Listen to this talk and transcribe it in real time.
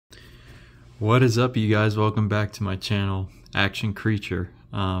What is up, you guys? Welcome back to my channel, Action Creature.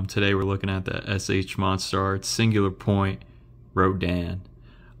 Today we're looking at the SH Monsterarts Singular Point Rodan.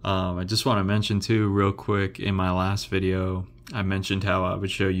 I just want to mention too, real quick, in my last video, I mentioned how I would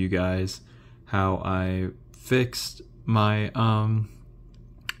show you guys how I fixed my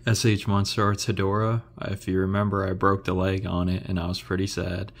SH Monsterarts Hedorah. If you remember, I broke the leg on it and I was pretty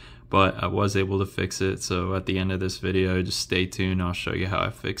sad, but I was able to fix it. So at the end of this video, just stay tuned. I'll show you how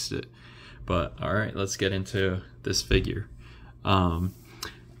I fixed it. But alright, let's get into this figure.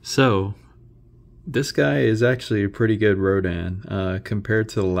 So this guy is actually a pretty good Rodan. Compared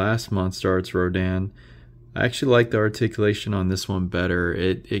to the last Monsterarts Rodan, I actually like the articulation on this one better.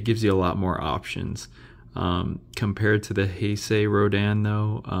 It gives you a lot more options. Compared to the Heisei Rodan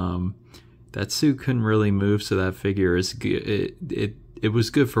though, that suit couldn't really move, so that figure is good. It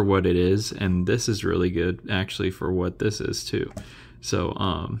was good for what it is, and this is really good actually for what this is too.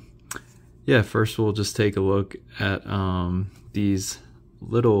 So yeah, first we'll just take a look at these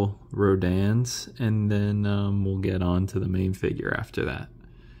little Rodans, and then we'll get on to the main figure after that.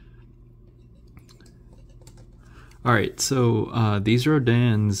 Alright, so these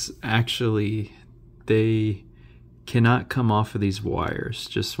Rodans, actually, they cannot come off of these wires.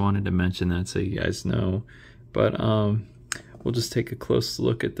 Just wanted to mention that so you guys know. But we'll just take a close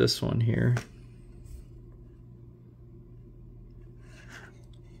look at this one here.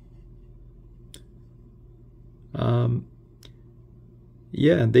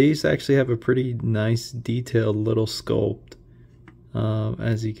 Yeah, these actually have a pretty nice detailed little sculpt.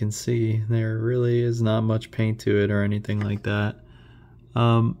 As you can see, there really is not much paint to it or anything like that.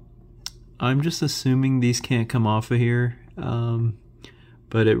 I'm just assuming these can't come off of here,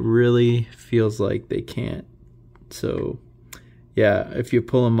 but it really feels like they can't. So yeah, if you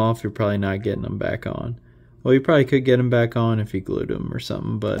pull them off, you're probably not getting them back on. Well, you probably could get them back on if you glued them or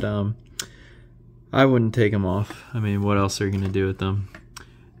something, but I wouldn't take them off. I mean, what else are you going to do with them?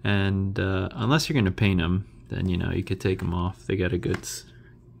 And unless you're going to paint them, then, you know, you could take them off. They got a good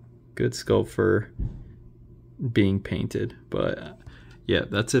sculpt for being painted. But yeah,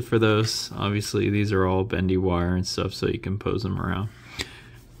 that's it for those. Obviously, these are all bendy wire and stuff, so you can pose them around.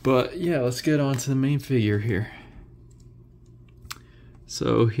 But yeah, let's get on to the main figure here.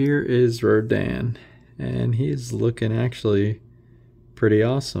 So here is Rodan, and he is looking actually pretty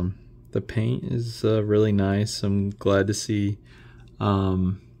awesome. The paint is really nice. I'm glad to see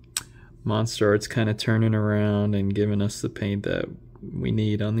Monsterarts kind of turning around and giving us the paint that we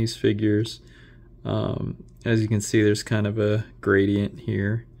need on these figures. As you can see, there's kind of a gradient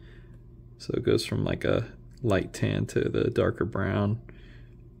here. So it goes from like a light tan to the darker brown.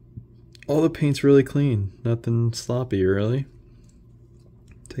 All the paint's really clean. Nothing sloppy, really.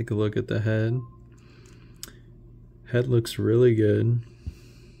 Take a look at the head. Head looks really good.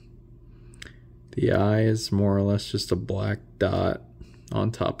 The eye is more or less just a black dot on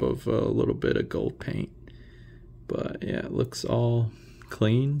top of a little bit of gold paint. But yeah, it looks all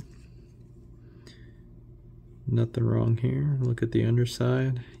clean. Nothing wrong here. Look at the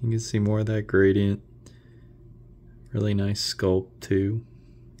underside. You can see more of that gradient. Really nice sculpt too.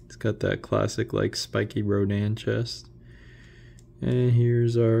 It's got that classic like spiky Rodan chest. And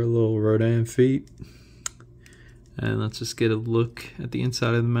here's our little Rodan feet. And let's just get a look at the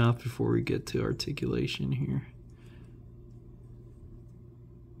inside of the mouth before we get to articulation here.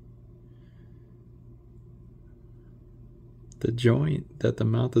 The joint that the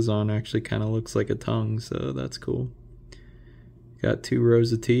mouth is on actually kind of looks like a tongue, so that's cool. Got 2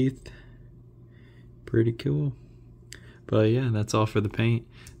 rows of teeth. Pretty cool. But yeah, that's all for the paint.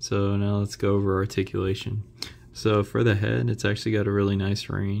 So now let's go over articulation. So for the head, it's actually got a really nice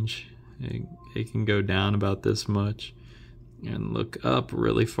range. It can go down about this much and look up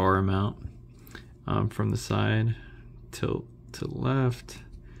really far amount. From the side, tilt to the left,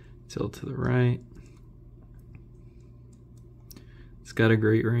 tilt to the right. It's got a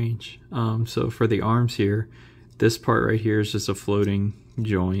great range. So for the arms here, this part right here is just a floating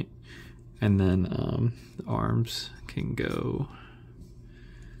joint, and then the arms can go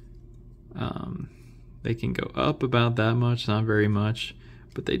they can go up about that much, not very much,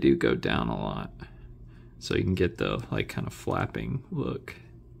 but they do go down a lot, so you can get the like kind of flapping look.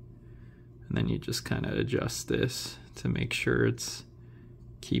 And then you just kind of adjust this to make sure it's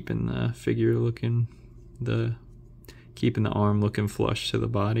keeping the figure looking, keeping the arm looking flush to the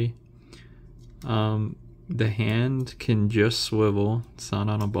body. The hand can just swivel. It's not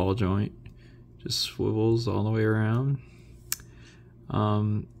on a ball joint, just swivels all the way around.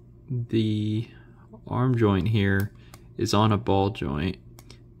 The arm joint here is on a ball joint.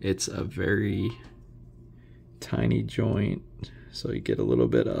 It's a very tiny joint, so you get a little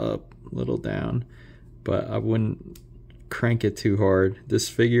bit up, a little down, but I wouldn't crank it too hard. This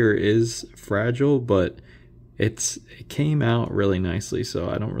figure is fragile, but it came out really nicely, so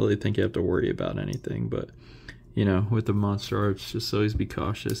I don't really think you have to worry about anything. But you know, with the Monsterarts, just always be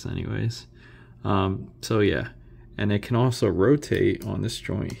cautious anyways. So yeah, and it can also rotate on this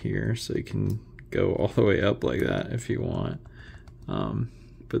joint here, so you can go all the way up like that if you want.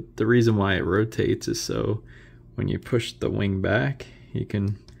 But the reason why it rotates is so when you push the wing back, you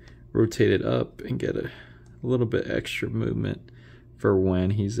can rotate it up and get a little bit extra movement for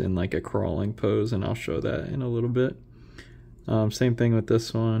when he's in like a crawling pose, and I'll show that in a little bit. Same thing with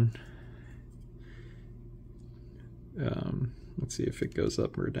this one. Let's see if it goes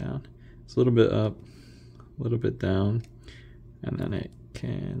up or down. It's a little bit up, a little bit down, and then it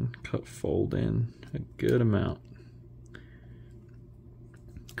can fold in a good amount.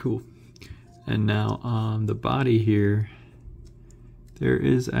 Cool. And now the body here, there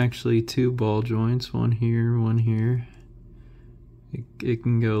is actually two ball joints, one here, one here. It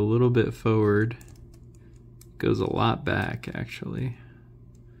can go a little bit forward. It goes a lot back actually.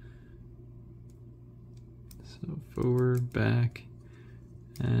 So forward, back,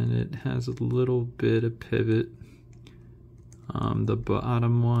 and it has a little bit of pivot. The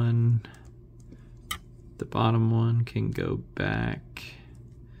bottom one can go back.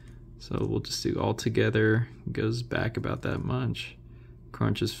 So we'll just do all together, goes back about that much,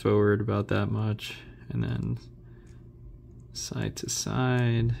 crunches forward about that much, and then side to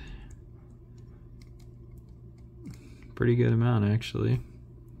side. Pretty good amount actually.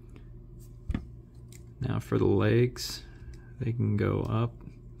 Now for the legs, they can go up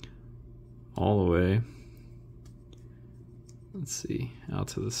all the way. Let's see, out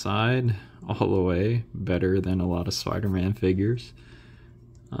to the side, all the way, better than a lot of Spider-Man figures.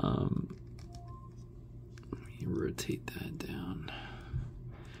 Let me rotate that down.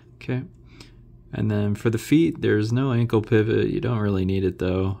 Okay, and then for the feet, there's no ankle pivot. You don't really need it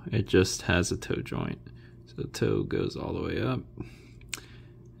though. It just has a toe joint. So the toe goes all the way up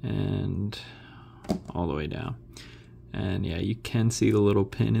and all the way down. And yeah, you can see the little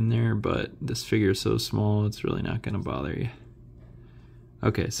pin in there, but this figure is so small, it's really not going to bother you.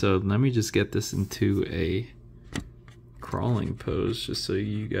 Okay, so let me just get this into a crawling pose just so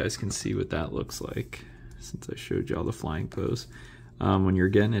you guys can see what that looks like, since I showed y'all the flying pose. When you're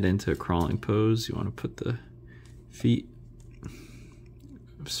getting it into a crawling pose, you want to put the feet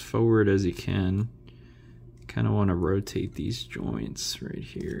as forward as you can. Kind of want to rotate these joints right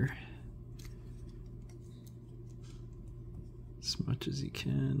here as much as you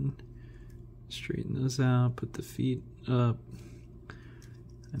can. Straighten those out, put the feet up,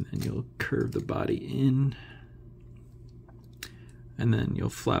 and then you'll curve the body in, and then you'll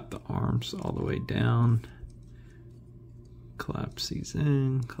flap the arms all the way down, collapse these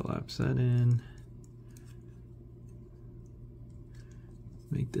in, collapse that in,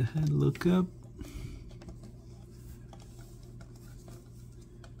 make the head look up,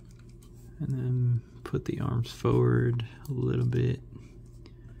 and then put the arms forward a little bit.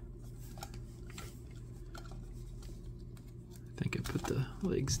 I think I put the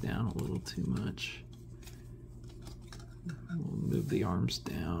legs down a little too much. We'll move the arms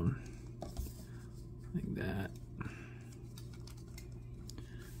down like that.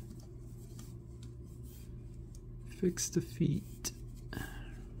 Fix the feet.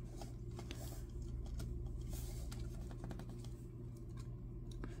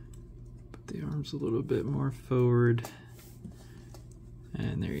 Put the arms a little bit more forward.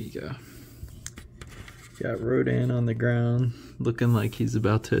 And there you go. Got Rodan on the ground, looking like he's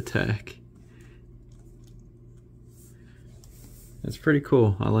about to attack. It's pretty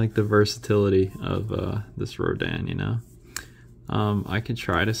cool. I like the versatility of this Rodan, you know. I could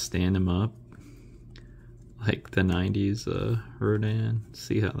try to stand him up like the 90s Rodan,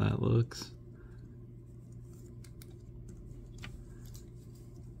 see how that looks.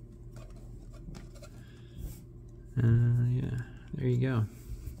 Yeah, there you go.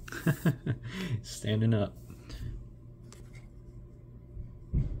 Standing up.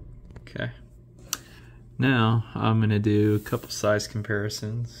 Okay. Now I'm gonna do a couple size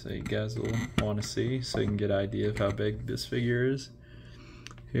comparisons so you guys will want to see, so you can get an idea of how big this figure is.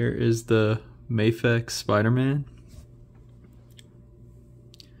 Here is the Mafex Spider-Man.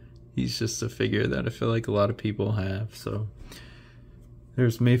 He's just a figure that I feel like a lot of people have. So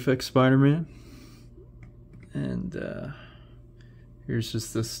there's Mafex Spider-Man, and here's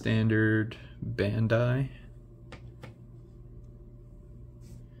just the standard Bandai.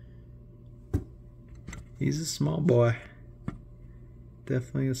 He's a small boy.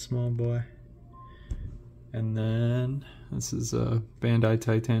 Definitely a small boy. And then this is a Bandai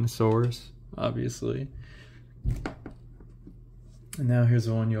Titanosaurus, obviously. And now here's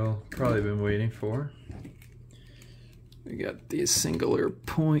the one you'll probably been waiting for. We got the singular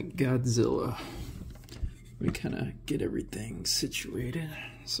point Godzilla. We kind of get everything situated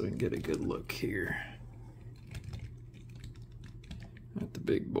so we can get a good look here at the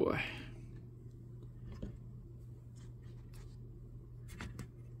big boy.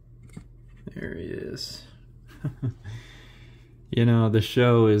 There he is. You know, the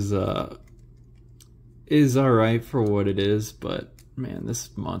show is alright for what it is, but man, this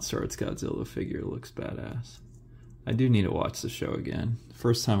Monsterarts Godzilla figure looks badass. I do need to watch the show again.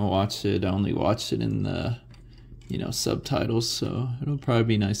 First time I watched it, I only watched it in the, you know, subtitles, so it'll probably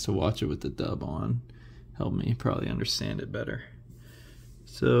be nice to watch it with the dub on. Help me probably understand it better.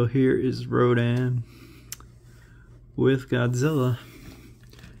 So here is Rodan with Godzilla,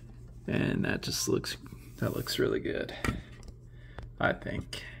 and that looks really good, I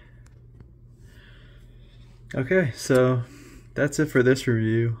think. Okay, so that's it for this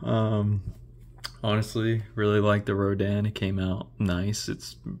review. Honestly, really like the Rodan. It came out nice.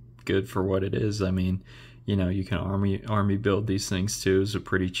 It's good for what it is. I mean, you know, you can army build these things too. It's a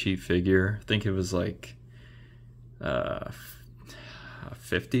pretty cheap figure. I think it was like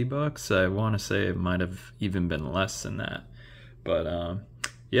 $50. I want to say it might have even been less than that. But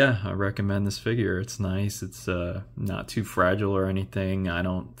yeah, I recommend this figure. It's nice. It's not too fragile or anything. I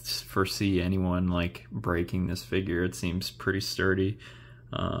don't foresee anyone like breaking this figure. It seems pretty sturdy.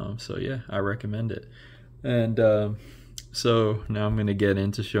 So yeah, I recommend it. And so now I'm gonna get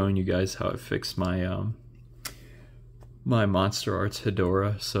into showing you guys how I fixed my my Monsterarts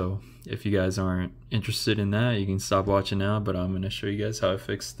Hedorah. So if you guys aren't interested in that, you can stop watching now, but I'm gonna show you guys how I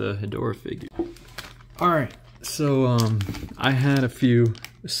fixed the Hedorah figure. Alright, so I had a few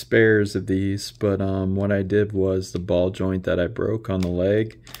spares of these, but what I did was the ball joint that I broke on the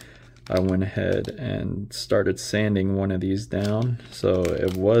leg, I went ahead and started sanding one of these down. So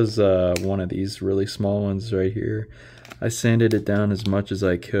it was one of these really small ones right here. I sanded it down as much as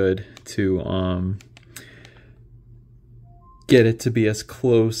I could to get it to be as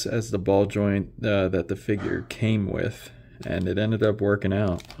close as the ball joint that the figure came with, and it ended up working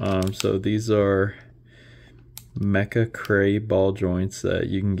out. So these are Mecha Cray ball joints that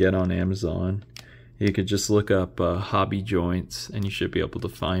you can get on Amazon. You could just look up hobby joints and you should be able to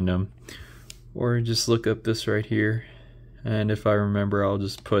find them, or just look up this right here, and if I remember I'll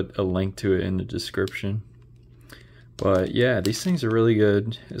just put a link to it in the description. But yeah, these things are really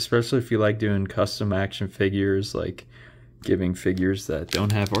good, especially if you like doing custom action figures, like giving figures that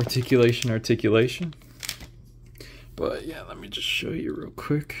don't have articulation. But yeah, let me just show you real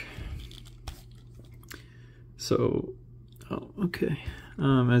quick. So, okay,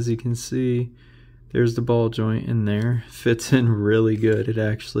 as you can see, there's the ball joint in there. Fits in really good. It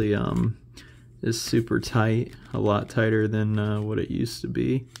actually is super tight, a lot tighter than what it used to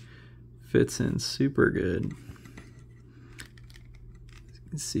be. Fits in super good. As you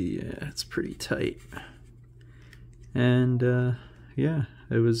can see, yeah, it's pretty tight. And yeah,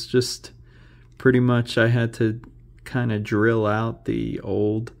 it was just pretty much, I had to kind of drill out the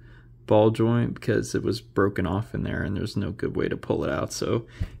old ball joint because it was broken off in there and there's no good way to pull it out. So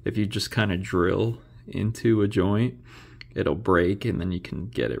if you just kind of drill into a joint, it'll break and then you can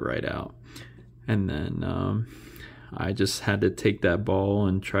get it right out. And then I just had to take that ball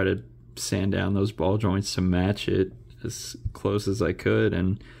and try to sand down those ball joints to match it as close as I could,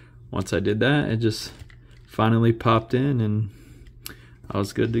 and once I did that, it just finally popped in and I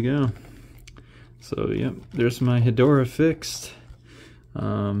was good to go. So yep, there's my Hedorah fixed.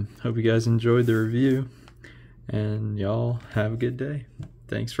 Hope you guys enjoyed the review, and y'all have a good day.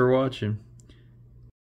 Thanks for watching.